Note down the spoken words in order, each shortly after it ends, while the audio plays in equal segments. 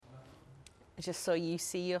just saw you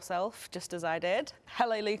see yourself just as I did.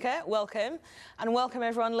 Hello, Luca. Welcome. And welcome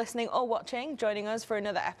everyone listening or watching, joining us for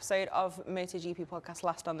another episode of MotoGP Podcast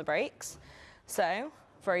Last on the Brakes. So,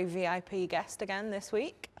 very VIP guest again this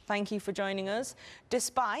week. Thank you for joining us.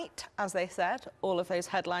 Despite, as they said, all of those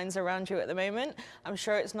headlines around you at the moment, I'm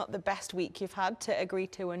sure it's not the best week you've had to agree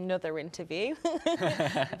to another interview.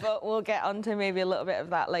 But we'll get on to maybe a little bit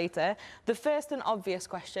of that later. The first and obvious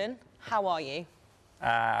question, how are you?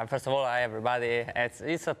 First of all, hi everybody.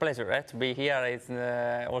 It's a pleasure to be here. It's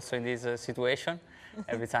also in this situation.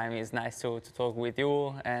 Every time it's nice to talk with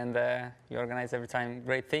you, and you organize every time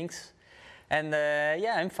great things. And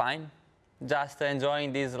yeah, I'm fine. Just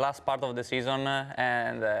enjoying this last part of the season,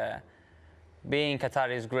 and being in Qatar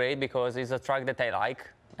is great because it's a track that I like,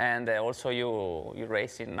 and also you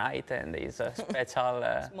race in night, and it's a special.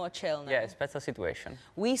 It's more chill now. Yeah, special situation.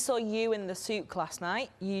 We saw you in the souk last night.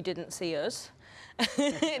 You didn't see us.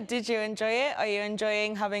 Did you enjoy it? Are you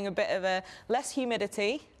enjoying having a bit of a less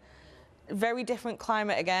humidity? Very different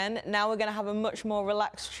climate again. Now we're going to have a much more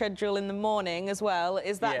relaxed schedule in the morning as well.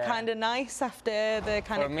 Is that kind of nice after the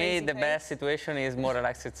kind of For me, the best situation is more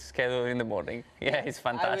relaxed schedule in the morning. Yeah, it's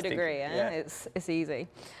fantastic. I would agree, yeah? It's easy.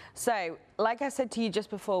 So, like I said to you just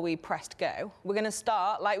before we pressed go, we're going to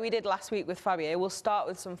start, like we did last week with Fabio, we'll start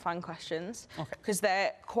with some fan questions. Because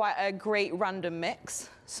they're quite a great random mix.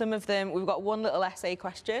 Some of them, we've got one little essay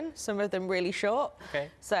question, some of them really short. Okay.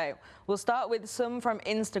 So, we'll start with some from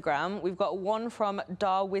Instagram. We've got one from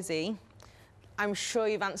Darwizzy. I'm sure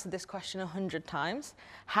you've answered this question 100 times.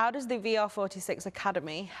 How does the VR46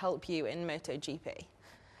 Academy help you in MotoGP?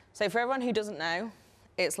 So, for everyone who doesn't know,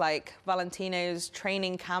 it's like Valentino's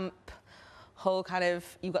training camp, whole kind of,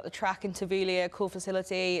 you've got the track in Tavullia, cool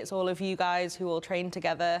facility, it's all of you guys who all train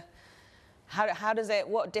together. How does it,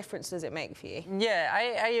 what difference does it make for you? Yeah,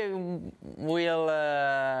 I will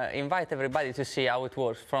invite everybody to see how it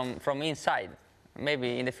works from inside.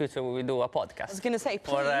 Maybe in the future we will do a podcast. I was going to say,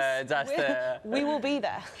 please, or just, we will be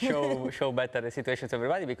there. show better the situation to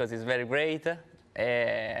everybody because it's very great.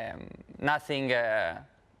 Nothing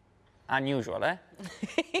unusual, eh?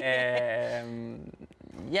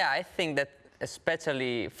 Yeah, I think that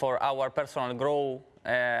especially for our personal growth,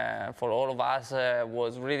 for all of us,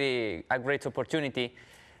 was really a great opportunity.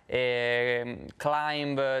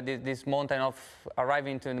 Climb this mountain of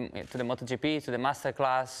arriving to the MotoGP, to the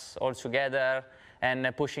masterclass all together,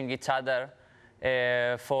 and pushing each other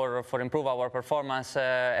for improve our performance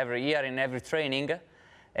every year in every training.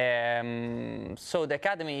 So the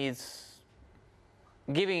academy is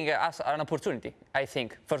giving us an opportunity, I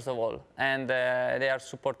think, first of all, and they are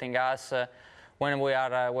supporting us when we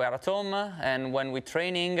are at home and when we're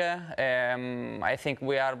training. I think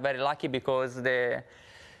we are very lucky because the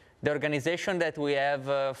organization that we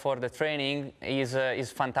have for the training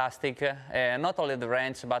is fantastic. Not only the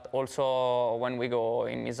ranch, but also when we go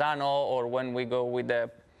in Misano or when we go with the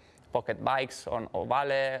pocket bikes on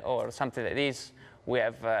Ovale or something like this. We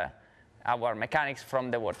have our mechanics from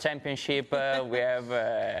the World Championship. We have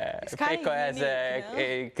Pecco as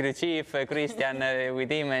a crew chief, Christian with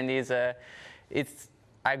him, and it's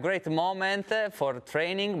a great moment for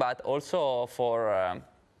training, but also for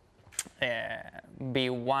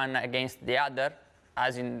be one against the other,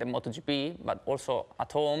 as in the MotoGP, but also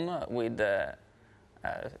at home with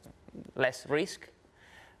less risk.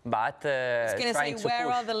 But I was going to say,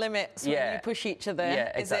 where are the limits when you push each other?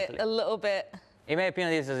 Yeah, exactly. Is it a little bit? In my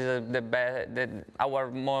opinion, this is our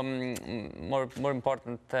more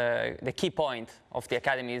important, the key point of the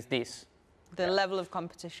academy is this. The level of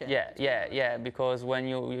competition. Yeah, because when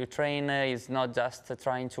you train, it's not just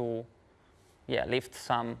trying to lift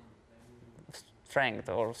some strength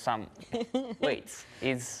or some weights.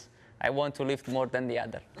 It's I want to lift more than the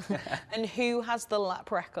other. And who has the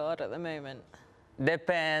lap record at the moment?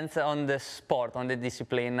 Depends on the sport, on the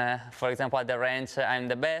discipline. For example, at the ranch, I'm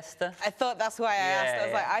the best. I thought that's why I asked. I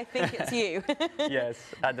was like, I think it's you. Yes,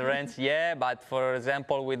 at the ranch, yeah. But for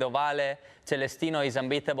example, with Ovale, Celestino is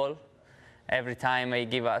unbeatable. Every time he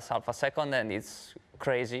gives us half a second, and it's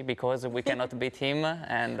crazy because we cannot beat him.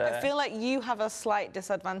 And I feel like you have a slight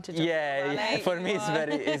disadvantage. Yeah, for me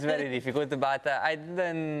it's very difficult. But I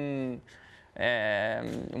didn't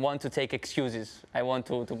want to take excuses. I want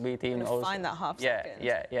to beat him. Also. Find that half second.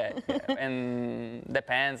 Yeah. And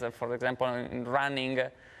depends. For example, in running,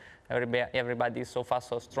 everybody is so fast,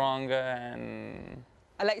 so strong, and.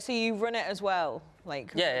 So you run it as well,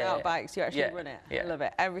 like without bikes, you actually run it. I love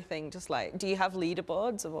it. Everything, just like, do you have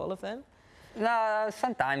leaderboards of all of them? No,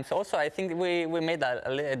 sometimes. Also, I think we made a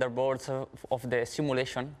leaderboard of the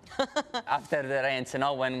simulation after the ranch. You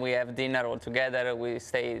know, when we have dinner all together, we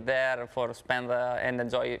stay there for spend and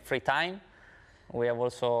enjoy free time. we have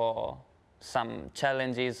also some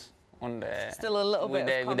challenges on the Still a little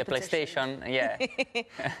bit of with the competition. PlayStation. Yeah.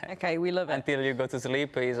 Okay, we love it. Until you go to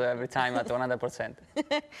sleep is every time at 100%.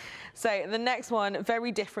 So the next one,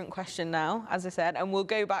 very different question now, as I said, and we'll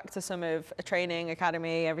go back to some of training,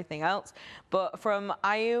 academy, everything else. But from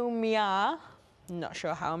Ayumia, not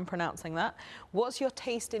sure how I'm pronouncing that. What's your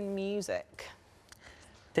taste in music?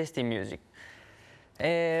 Taste in music.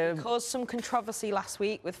 Caused some controversy last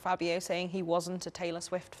week with Fabio saying he wasn't a Taylor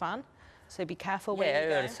Swift fan. So be careful where you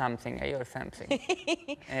go. I heard something.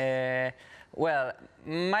 Well,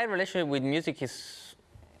 my relationship with music is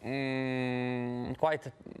quite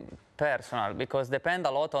personal because depends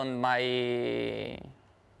a lot on my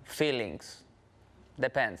feelings.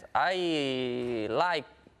 Depends. I like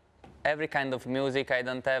every kind of music. I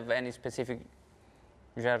don't have any specific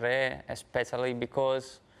genre, especially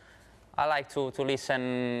because I like to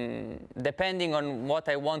listen depending on what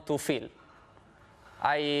I want to feel.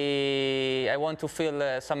 I want to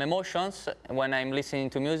feel some emotions when I'm listening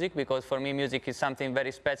to music because for me music is something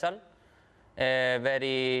very special,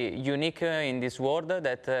 very unique in this world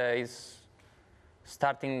that is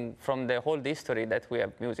starting from the whole history that we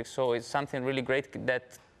have music. So it's something really great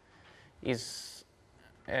that is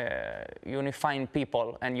unifying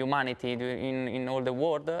people and humanity in all the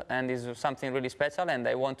world, and is something really special, and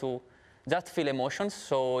I want to just feel emotions.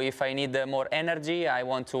 So if I need more energy, I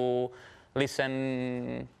want to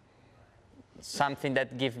listen something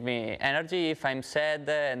that gives me energy. If I'm sad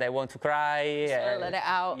and I want to cry, let it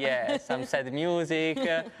out. Yeah, some sad music.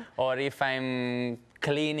 Or if I'm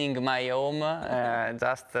cleaning my home,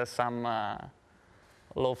 just some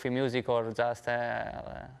lofi music, or just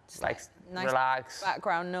like nice relax.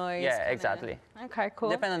 Background noise. Yeah, exactly. Okay, cool.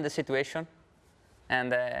 Depends on the situation,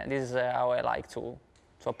 and this is how I like to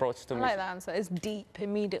approach to I music. like that answer. It's deep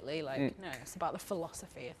immediately. Like, no, it's about the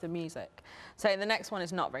philosophy of the music. So the next one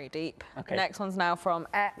is not very deep. Okay. The next one's now from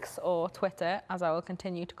X, or Twitter, as I will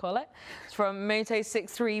continue to call it. It's from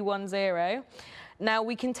Moto6310. Now,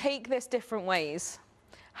 we can take this different ways.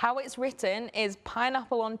 How it's written is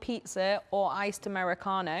pineapple on pizza or iced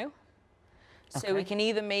Americano. So we can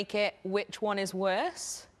either make it which one is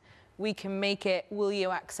worse. We can make it, will you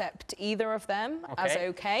accept either of them as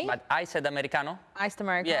okay? But I said Americano. Iced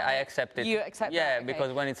Americano. Yeah, I accept it. You accept yeah, that? Okay.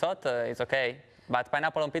 because when it's hot, it's okay. But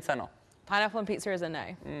pineapple on pizza, no. Pineapple on pizza is a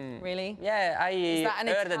no. Really? Yeah, I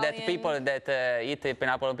heard that Italian- people that eat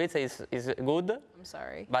pineapple on pizza is good. I'm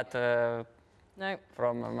sorry. But No.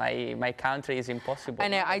 from my country, it's impossible. I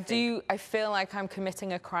know, I think. I feel like I'm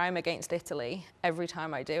committing a crime against Italy every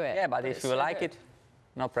time I do it. Yeah, but if it's you so like good. it,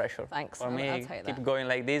 no pressure. Thanks, For I'll me, take keep that. going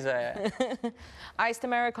like this. Iced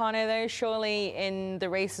Americano, though, surely in the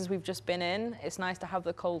races we've just been in, it's nice to have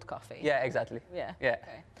the cold coffee. Yeah, exactly. Yeah. Yeah.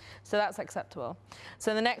 Okay. So that's acceptable.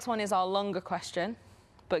 So the next one is our longer question,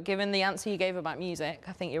 but given the answer you gave about music,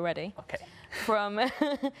 I think you're ready. Okay. From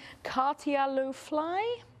Cartialo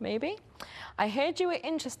Fly, maybe. I heard you were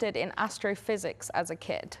interested in astrophysics as a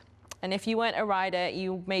kid. And if you weren't a rider,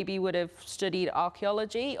 you maybe would have studied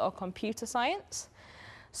archaeology or computer science.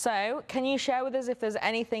 So can you share with us if there's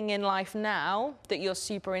anything in life now that you're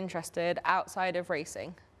super interested outside of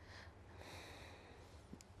racing?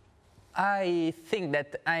 I think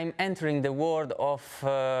that I'm entering the world of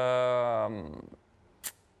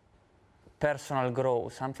personal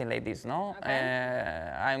growth, something like this, no?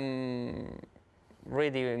 Okay. I'm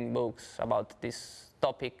reading books about this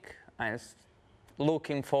topic and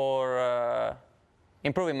looking for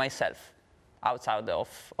improving myself outside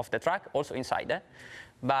of the track, also inside,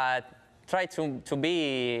 but try to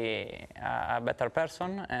be a better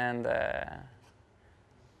person, and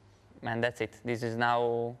that's it. This is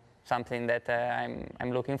now something that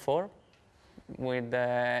I'm looking for, with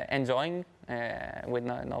enjoying, with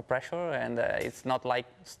no pressure, and it's not like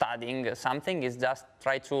studying something. It's just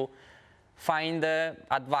try to find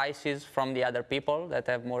advices from the other people that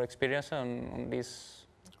have more experience on this.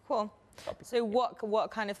 Cool. Topic. So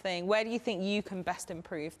what kind of thing, where do you think you can best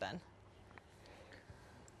improve then?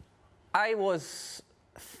 I was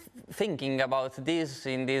thinking about this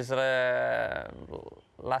in these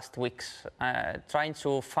last weeks, trying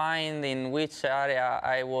to find in which area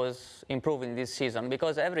I was improving this season,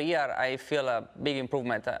 because every year I feel a big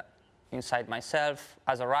improvement inside myself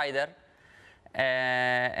as a rider,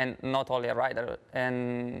 and not only a rider.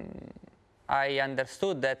 And I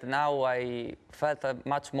understood that now I felt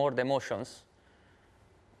much more the emotions.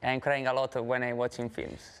 I'm crying a lot when I'm watching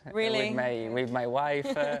films. Really? With my wife.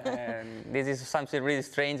 And this is something really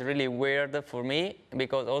strange, really weird for me,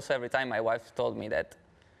 because also every time my wife told me that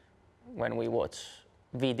when we watch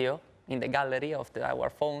video in the gallery of our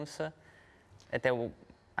phones, that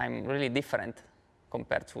I'm really different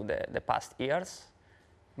compared to the past years,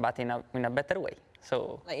 but in a better way.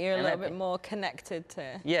 So like you're a I'm little happy. bit more connected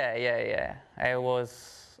to. Yeah. I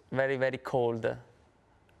was very, very cold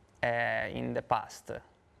in the past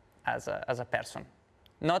as a person.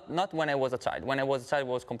 Not when I was a child. When I was a child,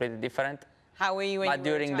 it was completely different. How were you when But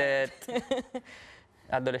you were during a child? the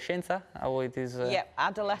adolescenza, how it is. Yep,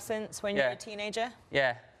 adolescence when you're yeah. a teenager.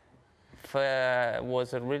 Yeah,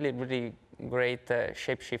 was a really, really great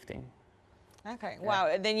shape-shifting. Okay, wow.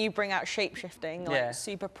 And then you bring out shape-shifting, like Yeah.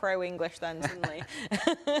 super pro English then suddenly.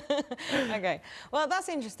 Okay, well, that's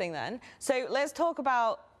interesting then. So let's talk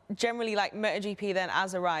about generally like MotoGP then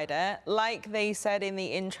as a rider. Like they said in the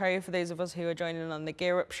intro, for those of us who are joining on the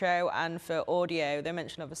Gear Up show and for audio, they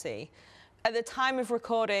mentioned obviously, at the time of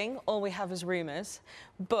recording, all we have is rumours,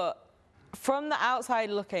 but from the outside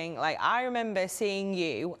looking, like I remember seeing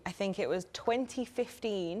you, I think it was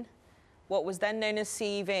 2015, what was then known as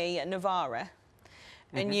CEV at Navarra,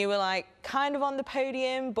 and you were like kind of on the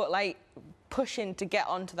podium, but like pushing to get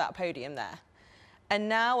onto that podium there. And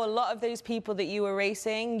now a lot of those people that you were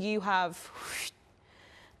racing, you have,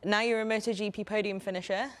 now you're a MotoGP podium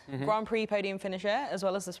finisher, Grand Prix podium finisher, as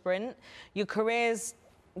well as the sprint. Your career's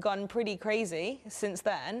gone pretty crazy since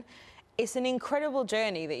then. It's an incredible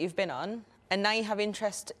journey that you've been on. And now you have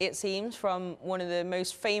interest, it seems, from one of the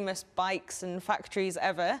most famous bikes and factories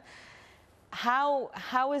ever. How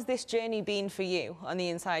has this journey been for you on the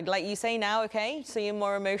inside? Like you say now, okay, so you're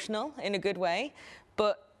more emotional in a good way,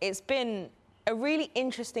 but it's been a really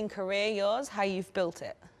interesting career, yours, how you've built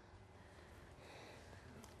it.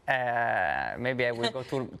 Maybe I will go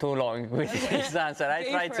too long with this answer. I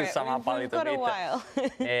Go tried for to it. sum up a We've little got bit. a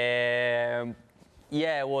while.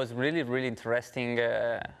 Yeah, it was really, really interesting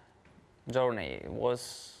journey. It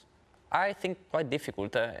was, I think, quite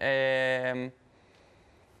difficult.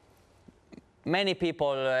 Many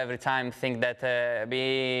people every time think that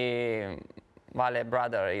being Vale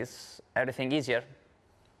brother is everything easier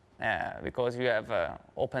because you have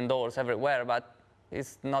open doors everywhere, but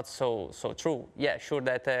it's not so true. Yeah, sure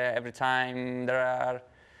that every time there are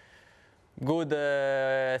good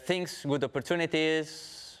things, good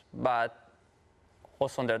opportunities, but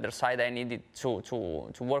also on the other side, I needed to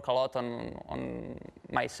work a lot on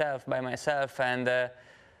myself, by myself, and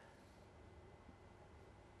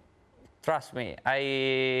trust me,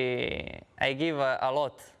 I give a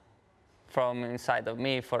lot from inside of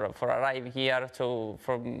me for arrive here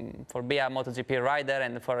for be a MotoGP rider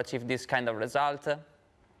and for achieve this kind of result.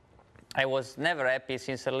 I was never happy,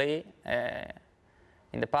 sincerely,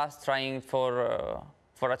 in the past, trying for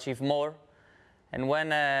achieve more. And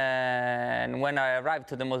when I arrived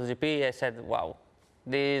to the MotoGP, I said, wow,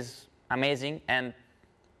 this is amazing. And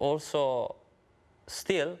also,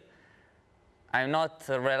 still, I'm not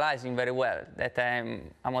realizing very well that I'm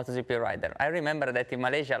a MotoGP rider. I remember that in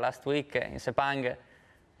Malaysia last week, in Sepang,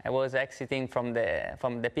 I was exiting from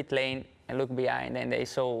the pit lane and looked behind, and I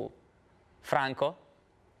saw Franco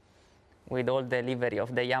with all the livery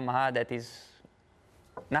of the Yamaha that is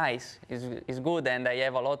nice, is good, and I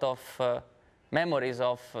have a lot of memories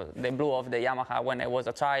of the blue of the Yamaha when I was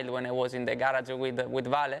a child, when I was in the garage with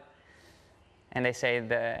Vale. And I said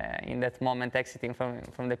in that moment, exiting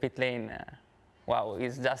from the pit lane, wow,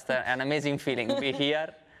 it's just an amazing feeling to be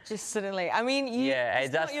here. Just suddenly, I mean,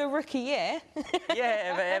 it's not your rookie year.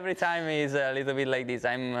 Yeah, every time is a little bit like this.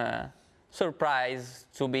 I'm surprised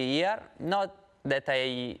to be here. Not that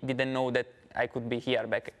I didn't know that I could be here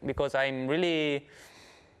back, because I'm really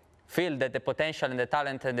feel that the potential and the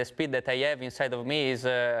talent and the speed that I have inside of me is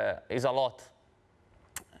a lot.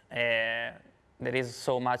 There is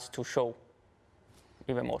so much to show,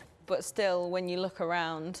 even more. But still, when you look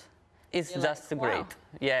around, it's just like, great. wow.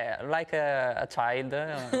 Yeah, like a child,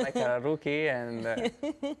 like a rookie, and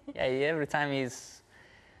yeah, every time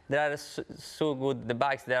they are so good. The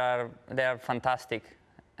bikes, they are fantastic,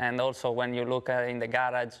 and also when you look in the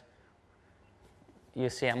garage, you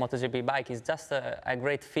see a MotoGP bike. It's just a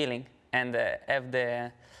great feeling, and have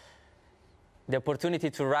the opportunity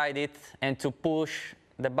to ride it and to push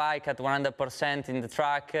the bike at 100% in the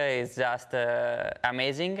track is just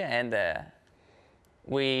amazing. And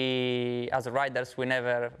we, as riders, we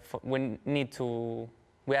had to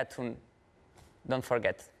don't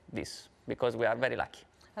forget this, because we are very lucky.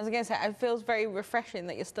 I was going to say, it feels very refreshing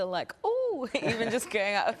that you're still like, oh, even just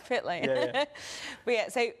going out of pit lane. Yeah. But yeah,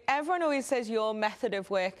 so everyone always says your method of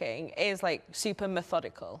working is like super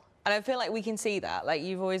methodical. And I feel like we can see that, like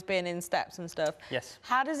you've always been in steps and stuff. Yes.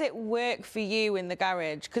 How does it work for you in the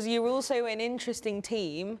garage? Because you're also an interesting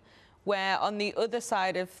team where on the other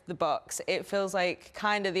side of the box, it feels like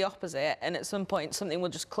kind of the opposite. And at some point, something will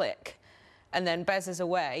just click. and then Bez is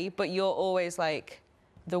away, but you're always like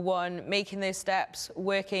the one making those steps,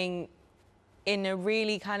 working in a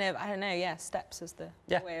really kind of, I don't know, steps is the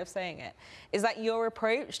way of saying it. Is that your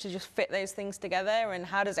approach to just fit those things together, and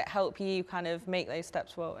how does it help you kind of make those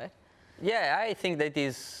steps forward? Yeah, I think that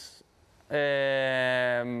is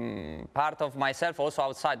part of myself also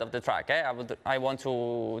outside of the track. I want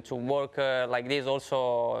to work like this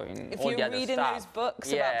also in all the other stuff. If you're reading those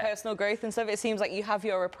books about personal growth and stuff, it seems like you have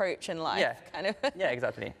your approach in life, kind of. Yeah,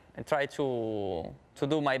 exactly. I try to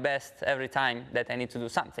do my best every time that I need to do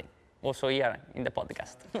something. Also here in the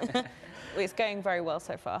podcast. It's going very well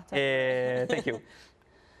so far. Thank you.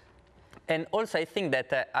 And also I think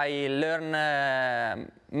that I learn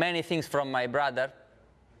many things from my brother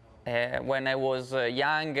when I was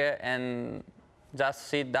young and just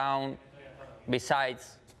sit down beside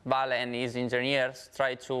Vale and his engineers,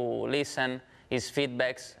 try to listen his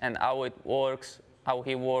feedbacks and how it works, how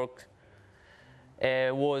he worked.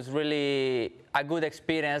 Was really a good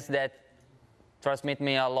experience that transmit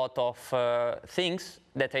me a lot of things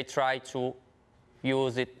that I try to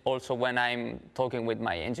use it also when I'm talking with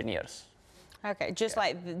my engineers. Okay, just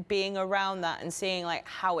like being around that and seeing like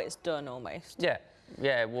how it's done almost.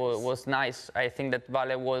 Yeah, it was nice. I think that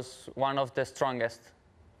Vale was one of the strongest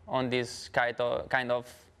on this kind of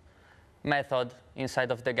method inside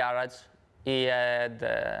of the garage. He had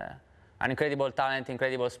an incredible talent,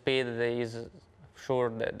 incredible speed. He is sure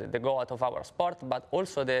the goat of our sport, but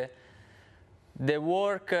also the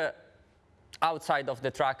work outside of the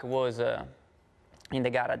track was in the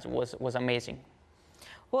garage was amazing.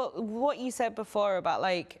 Well, what you said before about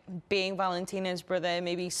like being Valentina's brother,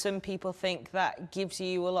 maybe some people think that gives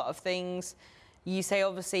you a lot of things. You say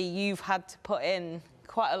obviously you've had to put in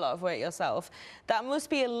quite a lot of work yourself. That must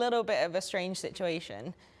be a little bit of a strange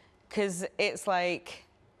situation, because it's like,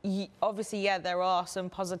 obviously, there are some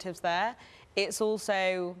positives there. It's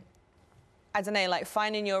also, I don't know, like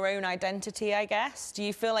finding your own identity, I guess. Do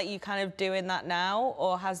you feel like you kind of doing that now,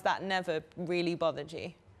 or has that never really bothered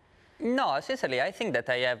you? No, essentially, I think that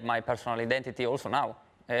I have my personal identity also now.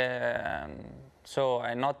 So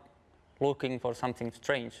I'm not looking for something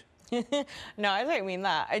strange. No, I don't mean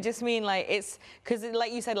that. I just mean like it's, because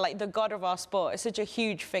like you said, like the god of our sport is such a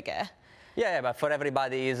huge figure. Yeah, but for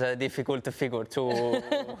everybody it's a difficult figure to...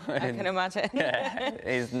 I can imagine.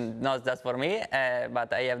 It's not just for me,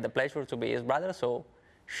 but I have the pleasure to be his brother, so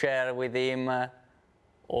share with him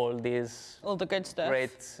all the good stuff.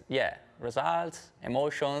 Great, results,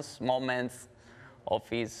 emotions, moments of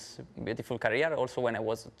his beautiful career. Also when I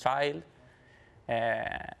was a child,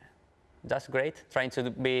 that's great. Trying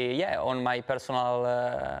to be, on my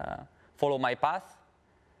personal, follow my path,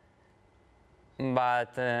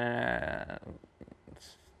 but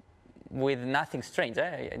with nothing strange.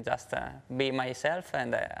 Just be myself,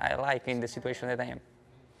 and I like in the situation that I am.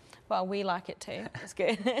 Well, we like it too. It's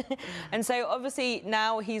good. And so obviously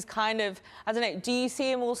now he's kind of, I don't know, do you see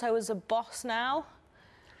him also as a boss now?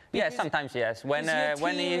 Because sometimes yes. When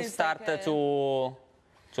he starts like to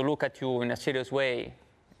look at you in a serious way,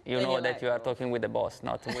 you know that you are talking with the boss,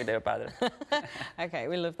 not with your brother. Okay,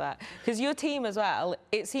 we love that. Because your team as well,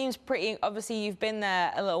 it seems pretty, obviously you've been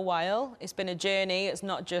there a little while. It's been a journey. It's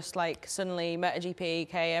not just like suddenly MotoGP,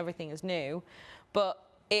 UK, everything is new. But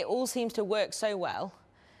it all seems to work so well.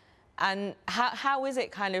 And how is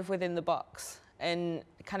it kind of within the box and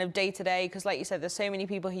kind of day to day? Because like you said, there's so many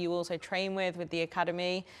people who you also train with the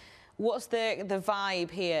academy. What's the vibe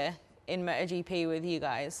here in MotoGP with you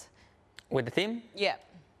guys? With the team? Yeah.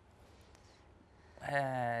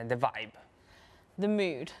 The vibe. The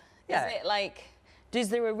mood. Yeah. Is it like, is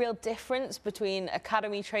there a real difference between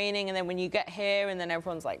academy training and then when you get here and then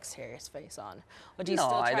everyone's like serious face on? Or do you still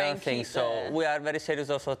try I don't think so. We are very serious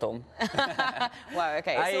also at home. Wow,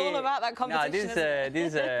 okay. It's all about that competition. No,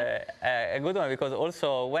 this is a good one, because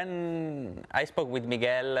also when I spoke with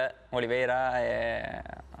Miguel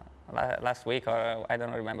Oliveira last week, or I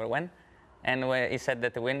don't remember when, and he said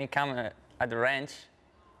that when he come at the ranch,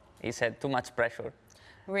 he said too much pressure.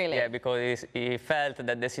 Really? Yeah, because he felt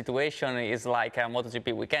that the situation is like a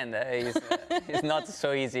MotoGP weekend. It's not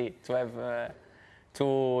so easy to have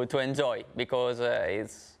to enjoy, because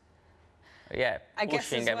it's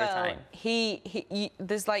pushing every time.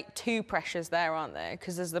 There's like two pressures there, aren't there?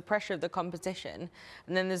 Because there's the pressure of the competition,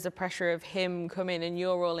 and then there's the pressure of him coming and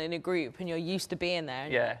you're all in a group and you're used to being there.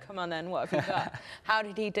 And you're like, come on then, what have you got? How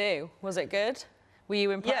did he do? Was it good? Were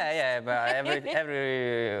you impressed? Yeah, but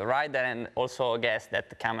every rider and also guests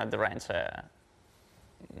that come at the ranch,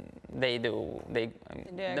 they do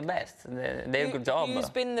the best. They do a good job. Who's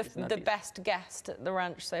been the best guest at the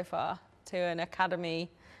ranch so far to an academy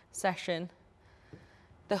session?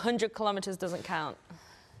 the 100 kilometers doesn't count?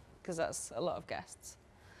 Because that's a lot of guests.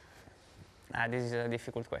 This is a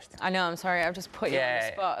difficult question. I know, I'm sorry, I've just put you on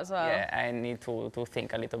the spot as well. Yeah, I need to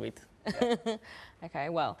think a little bit. Yeah. Okay,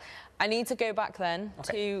 well, I need to go back then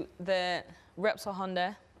to the Repsol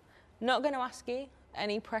Honda. Not going to ask you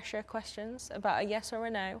any pressure questions about a yes or a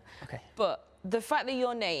no. Okay. But the fact that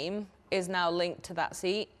your name is now linked to that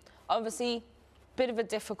seat, obviously, bit of a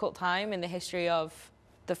difficult time in the history of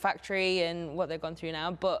the factory and what they've gone through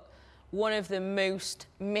now, but one of the most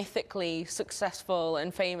mythically successful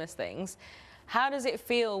and famous things. How does it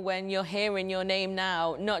feel when you're hearing your name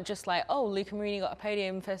now, not just like, oh, Luca Marini got a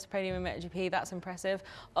podium, first podium in MotoGP, that's impressive.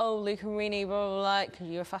 Oh, Luca Marini, blah, blah, blah, because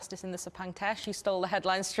you were fastest in the Sepang test. You stole the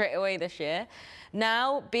headlines straight away this year.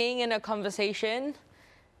 Now, being in a conversation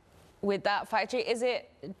with that factory,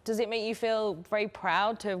 does it make you feel very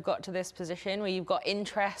proud to have got to this position where you've got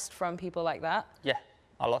interest from people like that? Yeah,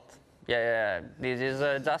 a lot. Yeah. This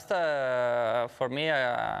is just, for me,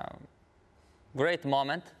 a great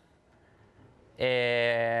moment.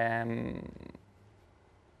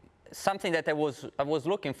 Something that I was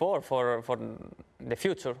looking for the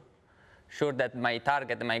future. Sure that my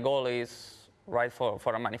target, my goal is right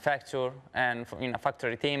for a manufacturer and in a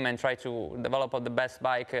factory team, and try to develop the best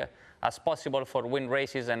bike as possible for win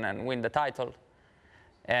races and win the title.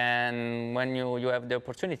 And when you have the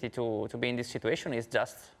opportunity to be in this situation,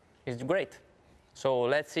 it's great. So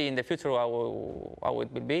let's see in the future how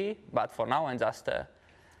it will be. But for now, I'm just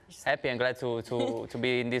happy and glad to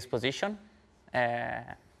be in this position.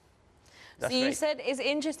 So you said, it's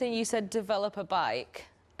interesting, you said develop a bike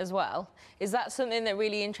as well. Is that something that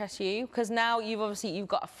really interests you? Because now you've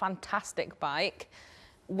got a fantastic bike,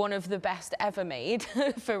 one of the best ever made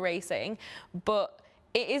for racing, but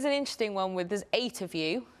it is an interesting one there's 8 of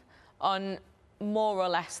you on more or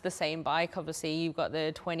less the same bike. Obviously, you've got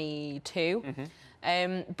the 22.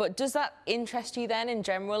 Mm-hmm. But does that interest you then in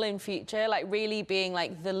general in future, like really being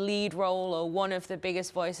like the lead role or one of the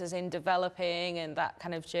biggest voices in developing and that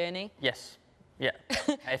kind of journey? Yes. Yeah.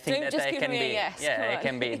 I think that I can be. Yes. Yeah, I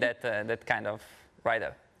can be that kind of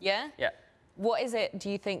rider. Yeah. Yeah. What is it, do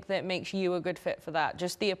you think, that makes you a good fit for that?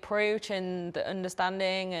 Just the approach and the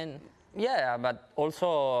understanding and... Yeah, but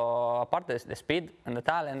also apart the speed and the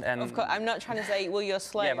talent and... Of course, I'm not trying to say, well, you're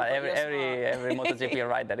slow, yeah, but every smart. MotoGP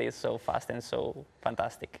rider is so fast and so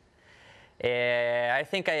fantastic. I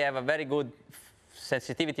think I have a very good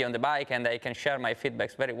sensitivity on the bike, and I can share my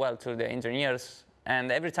feedbacks very well to the engineers.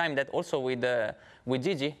 And every time that also with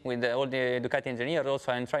Gigi, with all the Ducati engineers,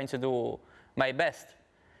 also I'm trying to do my best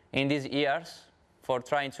in these years for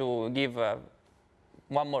trying to give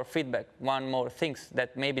one more feedback, one more things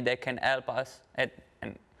that maybe they can help us and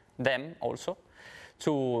them also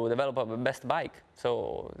to develop a best bike.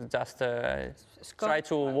 So just try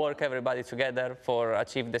to work everybody together for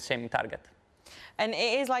achieve the same target. And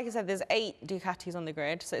it is, like I said, there's 8 Ducatis on the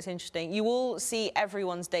grid, so it's interesting. You will see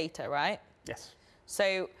everyone's data, right? Yes.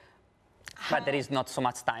 So, but there is not so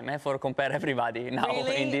much time for compare everybody now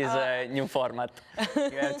really? In this new format.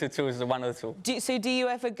 You have to choose 1 or 2. So do you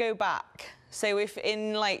ever go back? So if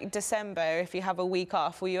in like December, if you have a week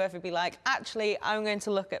off, will you ever be like, actually, I'm going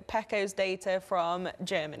to look at Pecco's data from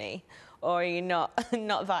Germany? Or are you not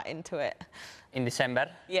that into it? In December?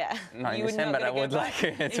 Yeah. No, in December I would like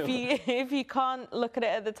to. If you can't look at it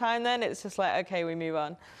at the time, then it's just like, okay, we move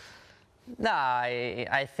on. No,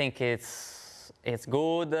 I think it's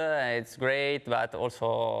good, it's great, but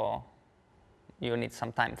also you need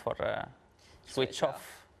some time for switch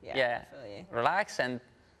off. Yeah. Relax and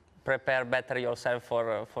prepare better yourself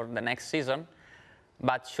for the next season.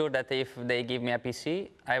 But sure that if they give me a PC,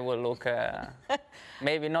 I will look,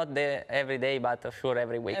 maybe not every day, but sure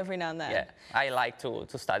every week. Every now and then. Yeah, I like to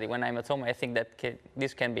study when I'm at home. I think that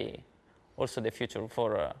this can be also the future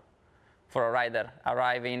for a rider,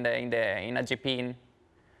 arrive in a GP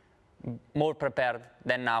more prepared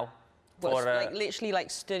than now. Like literally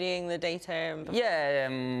like studying the data? And yeah,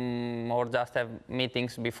 or just have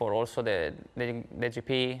meetings before also the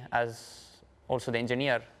GP, as also the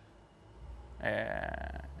engineer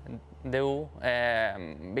do,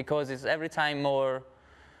 because it's every time more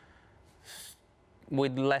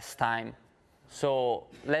with less time. So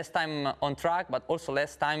less time on track, but also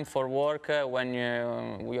less time for work when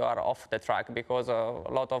you are off the track, because a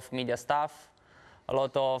lot of media stuff, a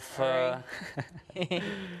lot of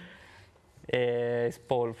it's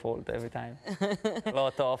Paul's fault every time. A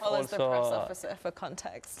lot of Paul also is the press officer for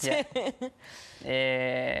context. Yeah.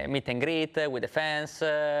 Meet and greet with the fans,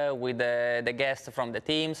 with the guests from the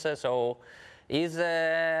teams. So it's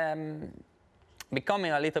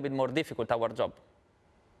becoming a little bit more difficult, our job.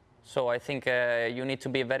 So I think you need to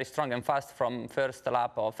be very strong and fast from first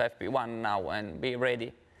lap of FP1 now and be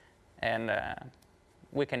ready, and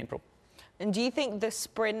we can improve. And do you think the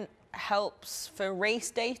sprint helps for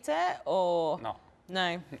race data, or No?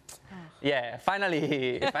 No. Yeah,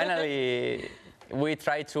 finally we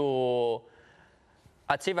try to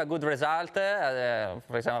achieve a good result,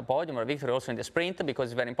 for example, podium or victory also in the sprint,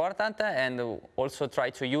 because it's very important, and also try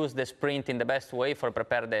to use the sprint in the best way for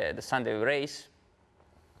prepare the Sunday race.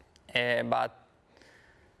 But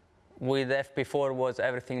with FP4 was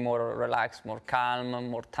everything more relaxed, more calm,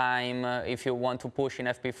 more time. If you want to push in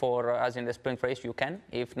FP4 as in the sprint race, you can.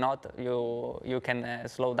 If not, you can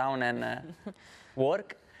slow down and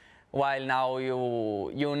work. While now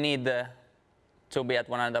you need to be at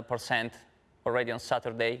 100% already on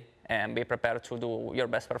Saturday and be prepared to do your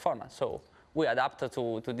best performance. So we adapt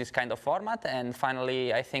to this kind of format, and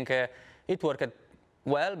finally I think it worked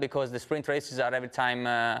well, because the sprint races are every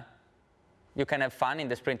time you can have fun in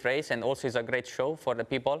the sprint race, and also it's a great show for the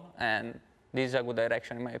people, and this is a good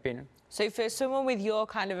direction in my opinion. So for someone with your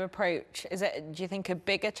kind of approach, is it, do you think, a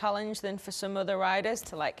bigger challenge than for some other riders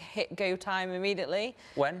to like hit go time immediately?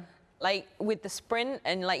 When? Like with the sprint,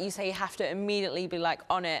 and like you say, you have to immediately be like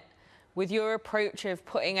on it. With your approach of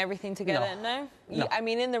putting everything together, no? No. I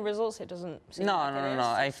mean, in the results, it doesn't seem No, like no, it no,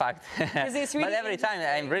 is. no, in fact. It's really but every time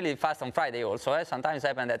I'm really fast on Friday also. Sometimes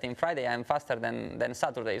happen that in Friday I'm faster than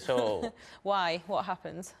Saturday, so... Why? What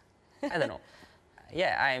happens? I don't know.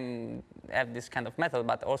 Yeah, I have this kind of method,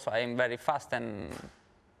 but also I'm very fast, and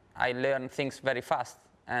I learn things very fast,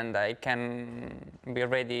 and I can be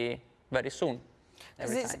ready very soon.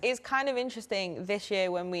 It's kind of interesting this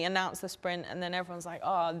year when we announced the sprint, and then everyone's like,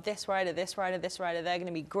 oh, this rider, this rider, this rider, they're going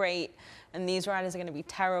to be great, and these riders are going to be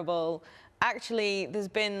terrible. Actually, there's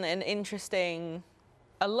been an interesting,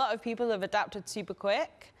 a lot of people have adapted super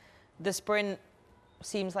quick. The sprint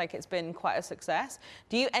seems like it's been quite a success.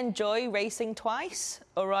 Do you enjoy racing twice,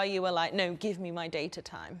 or are you like, no, give me my data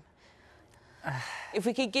time? If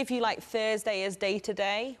we could give you like Thursday as data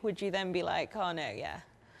day, would you then be like, oh no, yeah,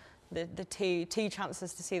 the two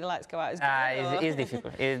chances to see the lights go out is good? It's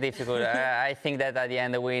difficult. It's difficult. I think that at the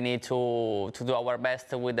end we need to do our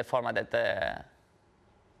best with the format that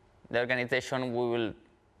the organization will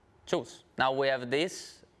choose. Now we have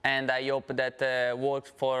this, and I hope that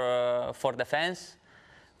works for the fans,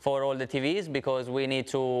 for all the TVs, because we need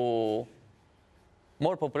to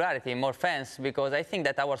more popularity, more fans, because I think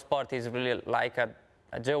that our sport is really like a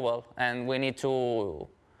jewel, and we need to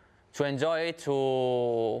enjoy it,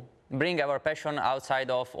 to bring our passion outside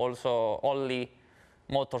of also only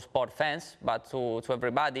motorsport fans, but to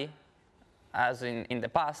everybody, as in the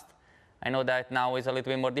past. I know that now is a little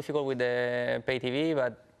bit more difficult with the pay TV,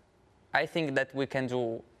 but I think that we can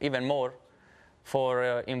do even more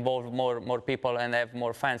for involve more people and have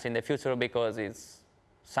more fans in the future, because it's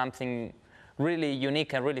something really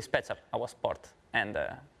unique and really special, our sport. And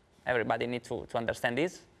everybody needs to understand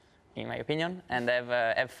this, in my opinion, and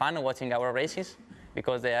have fun watching our races,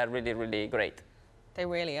 because they are really, really great. They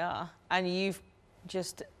really are. And you've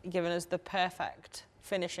just given us the perfect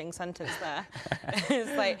finishing sentence there.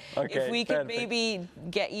 It's like, okay, if we could perfect. maybe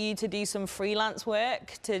get you to do some freelance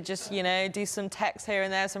work, to just, you know, do some text here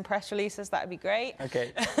and there, some press releases, that'd be great.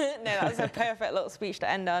 Okay. No, that was a perfect little speech to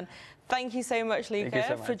end on. Thank you so much, Luca,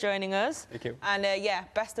 so much. for joining us. Thank you. And yeah,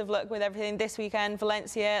 best of luck with everything this weekend,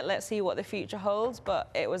 Valencia. Let's see what the future holds, but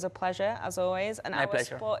it was a pleasure, as always. And My our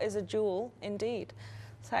pleasure. sport is a jewel, indeed.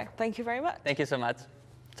 So thank you very much. Thank you so much.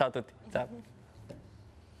 Ciao a tutti. Ciao.